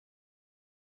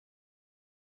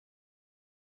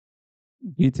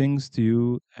Greetings to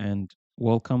you and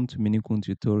welcome to Minikun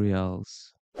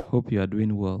Tutorials. Hope you are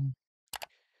doing well.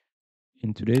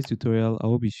 In today's tutorial, I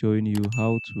will be showing you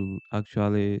how to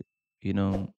actually, you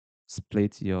know,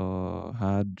 split your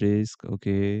hard disk,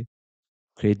 okay,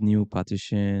 create new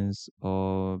partitions,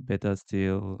 or better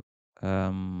still,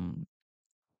 um,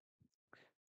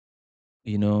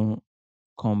 you know,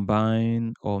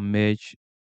 combine or merge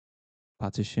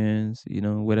partitions,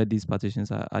 whether these partitions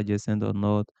are adjacent or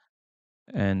not,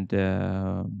 and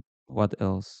what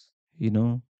else you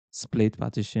know split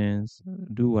partitions,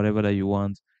 do whatever that you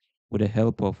want with the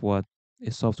help of what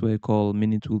a software called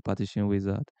mini tool partition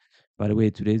wizard. By the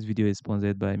way, today's video is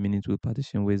sponsored by mini tool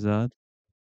partition wizard.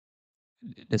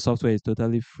 The software is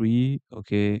totally free,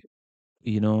 okay.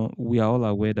 We are all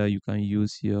aware that you can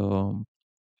use your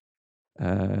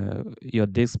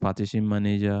disk partition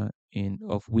manager in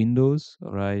of Windows,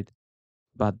 all right,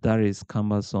 but that is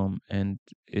cumbersome and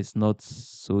it's not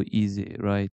so easy,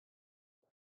 right?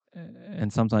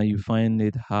 And sometimes you find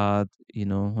it hard,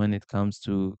 when it comes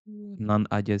to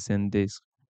non-adjacent disk.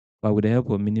 But with the help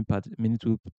of mini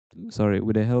tool, sorry,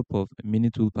 with the help of mini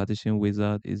tool partition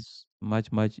wizard is much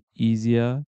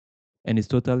easier and it's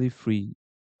totally free.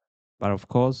 But of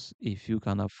course, if you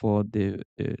can afford the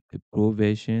pro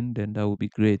version, then that would be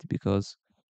great because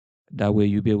that way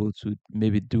you'll be able to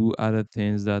maybe do other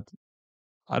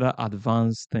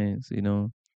advanced things,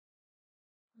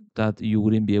 that you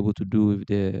wouldn't be able to do with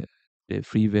the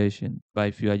free version. But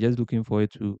if you are just looking forward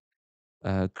to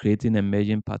creating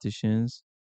emerging partitions,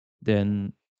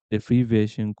 then the free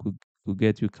version could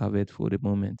get you covered for the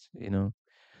moment.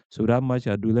 So without much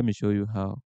ado, let me show you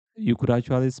how. You could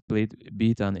actually split,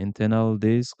 be it an internal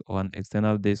disk or an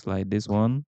external disk like this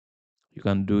one. You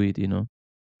can do it.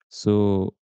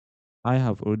 So I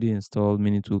have already installed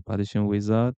Minitool Partition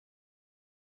Wizard.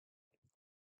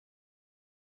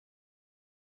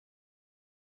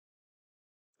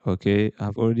 Okay,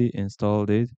 I've already installed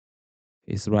it.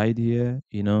 It's right here.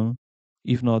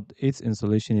 If not, its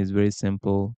installation is very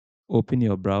simple. Open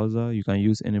your browser. You can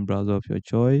use any browser of your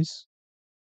choice.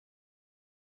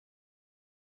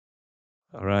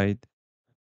 All right.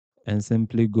 And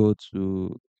simply go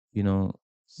to,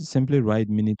 simply write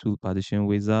mini tool partition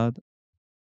wizard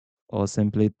or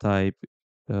simply type,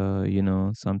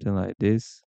 something like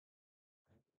this.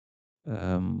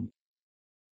 Um,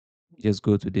 just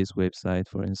go to this website,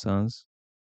 for instance,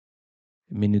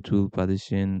 minitool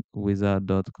partition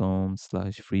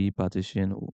wizard.com/free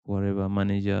partition, whatever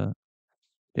manager.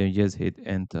 Then you just hit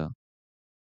enter.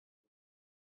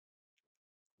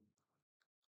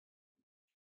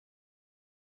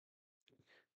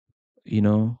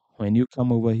 When you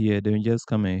come over here, then you just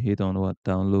come and hit on what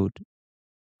download.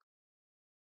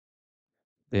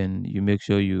 Then you make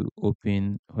sure you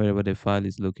open wherever the file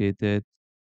is located,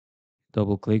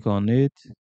 double click on it.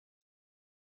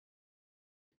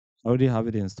 I already have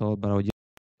it installed, but I'll just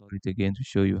install it again to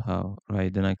show you how.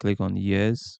 Right, then I click on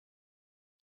yes.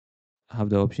 I have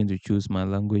the option to choose my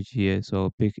language here, so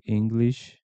I'll pick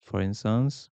English, for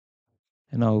instance,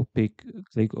 and I'll click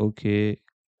OK.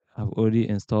 I've already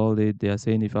installed it. They are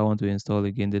saying if I want to install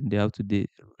again, then they have to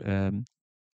um,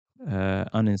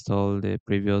 uninstall the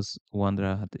previous one that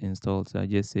I had installed. So I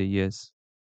just say yes.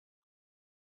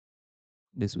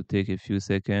 This will take a few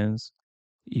seconds.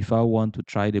 If I want to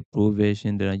try the pro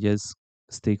version, then I just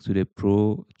stick to the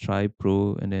pro, try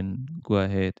pro, and then go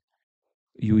ahead.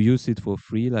 You use it for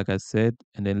free, like I said,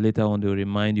 and then later on they'll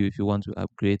remind you if you want to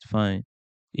upgrade, fine.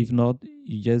 If not,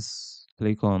 you just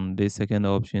click on the second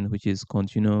option, which is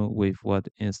continue with what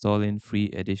installing free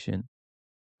edition.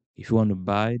 If you want to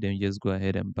buy, then you just go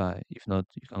ahead and buy. If not,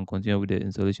 you can continue with the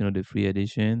installation of the free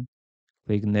edition.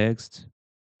 Click next,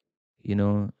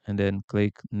 and then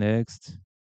click next,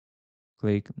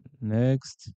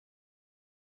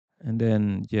 and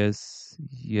then just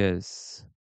yes.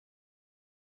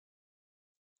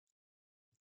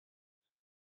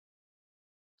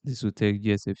 This will take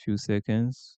just a few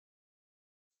seconds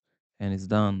and it's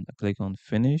done. I click on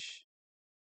finish,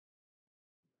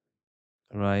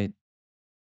 right?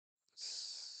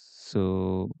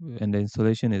 So, and the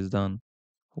installation is done.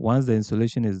 Once the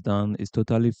installation is done, it's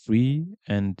totally free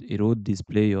and it will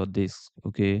display your disk.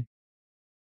 Okay.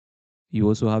 You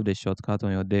also have the shortcut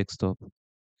on your desktop.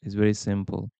 It's very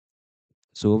simple.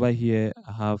 So over here,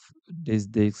 I have this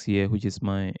disk here, which is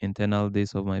my internal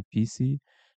disk of my PC,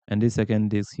 and this second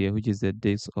disk here, which is the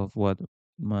disk of the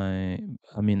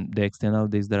external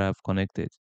disk that I've connected.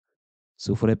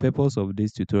 So for the purpose of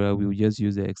this tutorial, we will just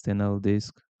use the external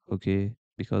disk, okay?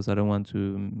 Because I don't want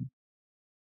to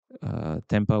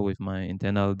tamper with my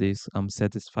internal disk. I'm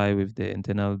satisfied with the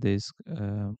internal disk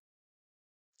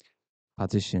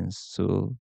partitions.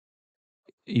 So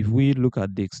if we look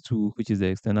at disk 2, which is the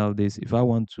external disk, if I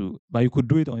want to, but you could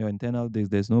do it on your internal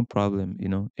disk, there's no problem,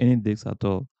 any disk at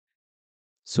all.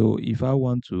 So if I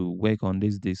want to work on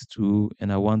this disk 2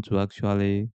 and I want to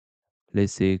actually,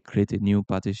 let's say, create a new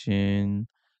partition,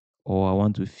 or I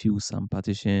want to fuse some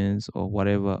partitions or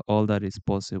whatever, all that is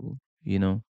possible, you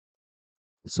know.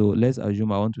 So let's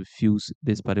assume I want to fuse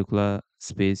this particular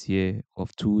space here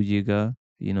of 2 giga,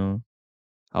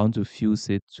 I want to fuse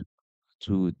it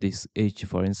to this H,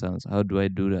 for instance. How do I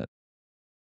do that?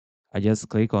 I just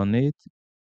click on it,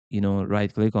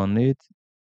 right click on it,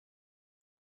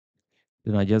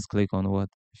 then I just click on what?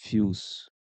 Fuse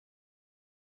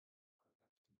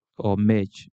or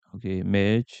merge. Okay,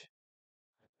 merge.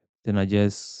 Then I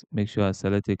just make sure I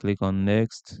select it, click on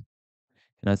next,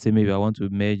 and I say maybe I want to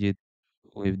merge it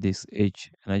with this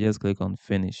H, and I just click on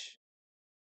finish.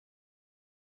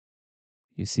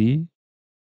 You see,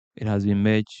 it has been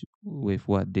merged with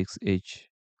what? This H.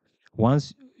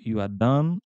 Once you are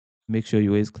done, make sure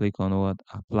you always click on what?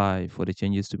 Apply for the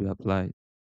changes to be applied,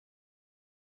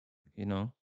 you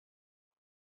know.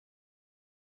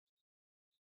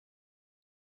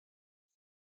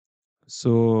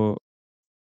 So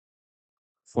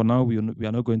for now, we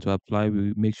are not going to apply.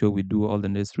 We make sure we do all the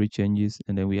necessary changes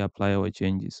and then we apply our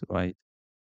changes, right?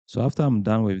 So after I'm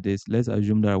done with this, let's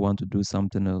assume that I want to do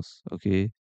something else, okay?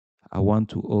 I want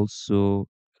to also,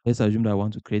 let's assume that I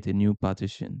want to create a new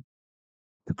partition.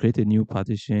 To create a new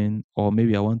partition, or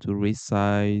maybe I want to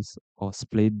resize or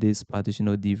split this partition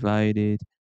or divide it.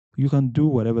 You can do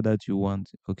whatever that you want,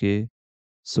 okay?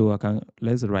 So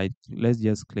let's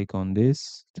just click on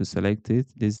this to select it.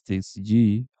 This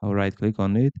G, I'll right click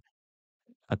on it.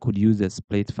 I could use the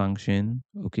split function,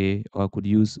 okay? Or I could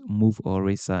use move or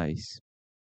resize,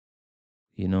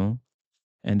 you know?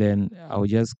 And then I'll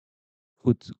just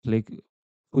put click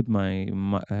put my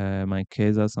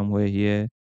cursor somewhere here,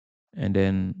 and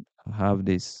then have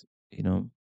this, and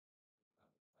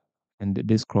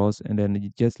this cross, and then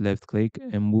you just left click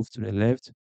and move to the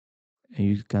left, and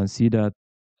you can see that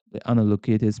the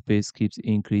unallocated space keeps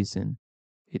increasing.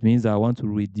 It means that I want to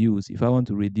reduce. If I want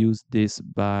to reduce this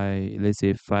by, let's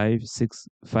say, 5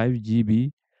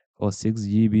 GB or 6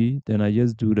 GB, then I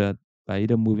just do that by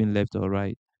either moving left or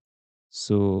right.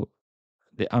 So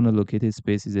the unallocated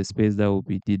space is a space that will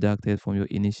be deducted from your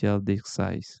initial disk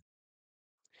size.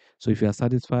 So if you are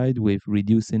satisfied with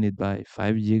reducing it by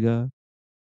 5 giga,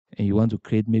 and you want to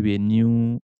create maybe a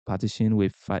new partition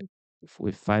with 5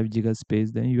 giga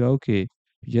space, then you are okay.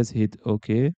 You just hit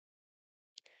OK,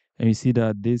 and you see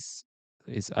that this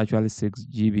is actually 6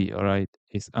 GB. All right,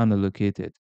 it's unallocated.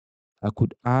 I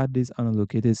could add this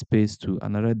unallocated space to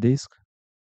another disk,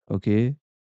 okay,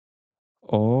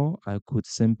 or I could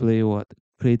simply what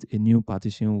create a new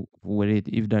partition with it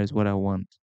if that is what I want.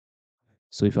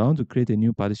 So if I want to create a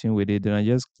new partition with it, then I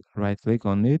just right click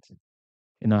on it,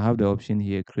 and I have the option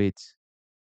here, create.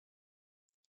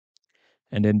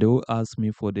 And then they will ask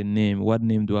me for the name. What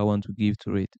name do I want to give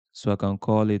to it? So I can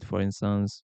call it, for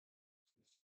instance,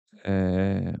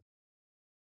 uh,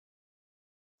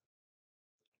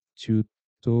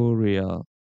 tutorial.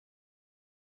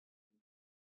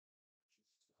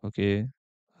 Okay,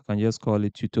 I can just call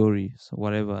it tutorial, so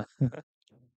whatever.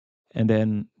 And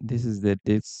then this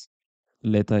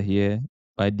letter here.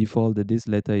 By default, this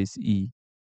letter is E.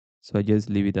 So I just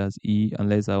leave it as E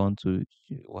unless I want to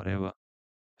whatever.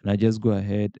 And I just go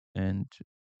ahead and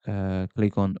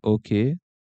click on OK. And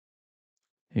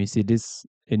you see this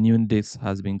a new disk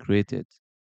has been created.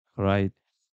 All right.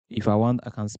 If I want, I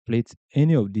can split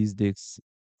any of these disks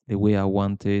the way I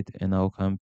want it, and I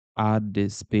can add the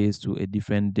space to a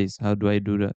different disk. How do I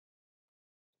do that?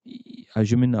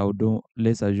 Assuming I don't,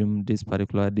 let's assume this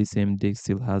same disk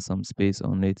still has some space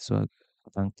on it. So I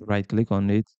can right click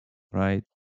on it, right?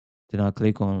 Then I'll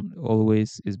click on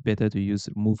always it's better to use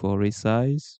move or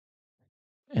resize.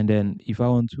 And then if I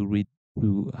want to read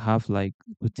to have like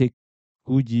to take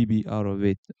 2 GB out of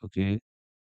it, okay.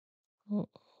 Oh,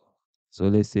 so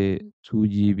let's say 2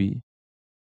 GB.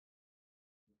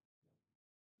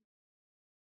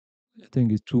 I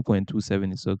think it's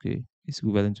 2.27 is okay. It's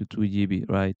equivalent to 2 GB,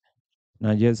 right?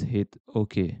 Now just hit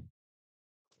OK.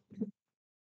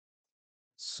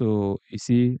 So you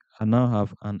see, I now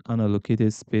have an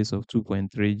unallocated space of 2.3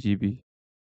 GB,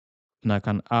 and I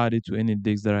can add it to any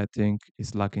disk that I think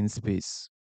is lacking space.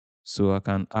 So I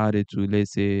can add it to,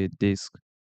 let's say, disk.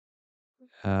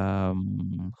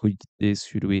 Which disk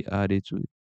should we add it to?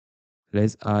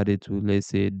 Let's add it to, let's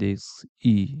say, disk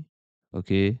E.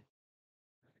 Okay.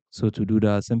 So to do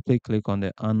that, simply click on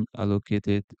the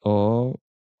unallocated, or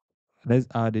let's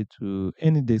add it to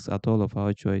any disk at all of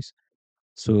our choice.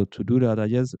 So to do that, I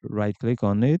just right click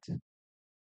on it,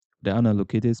 the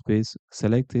unallocated space,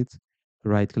 select it,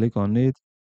 right click on it.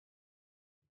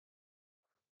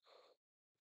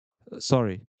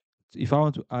 Sorry, if I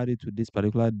want to add it to this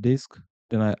particular disk,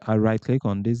 then I right click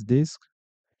on this disk,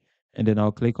 and then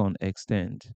I'll click on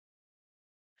extend.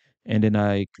 And then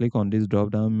I click on this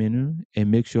drop down menu and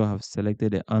make sure I've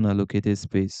selected the unallocated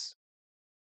space,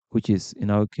 which is in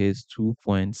our case 2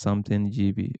 point something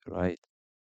GB, right?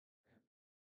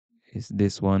 It's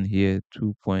this one here,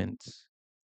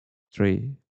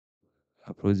 2.3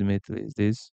 approximately is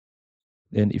this.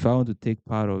 Then if I want to take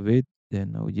part of it,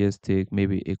 then I'll just take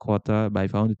maybe a quarter. But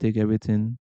if I want to take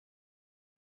everything,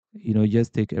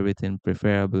 just take everything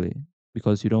preferably,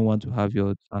 because you don't want to have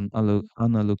your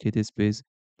unallocated space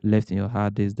left in your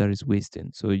hard disk that is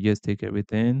wasting. So you just take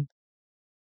everything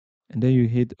and then you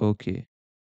hit OK.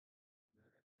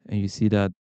 And you see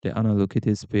that the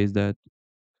unallocated space that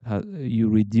you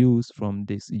reduce from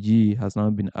this G has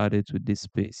now been added to this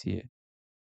space here.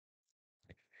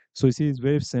 So you see, it's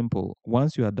very simple.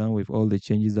 Once you are done with all the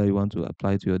changes that you want to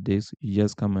apply to your disk, you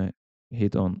just come and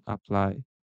hit on apply.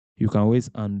 You can always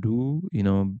undo,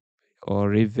 or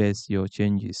reverse your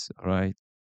changes, all right?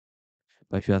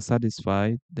 But if you are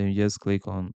satisfied, then you just click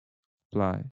on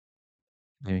apply.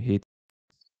 Then you hit,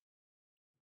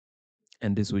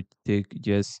 and this would take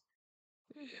just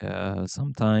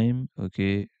some time,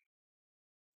 okay?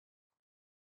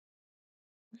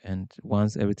 And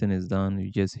once everything is done,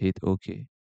 you just hit OK.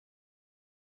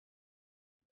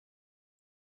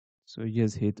 So you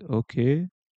just hit OK,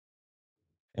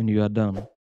 and you are done.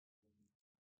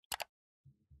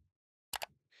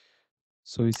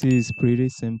 So you see, it's pretty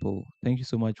simple. Thank you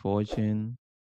so much for watching.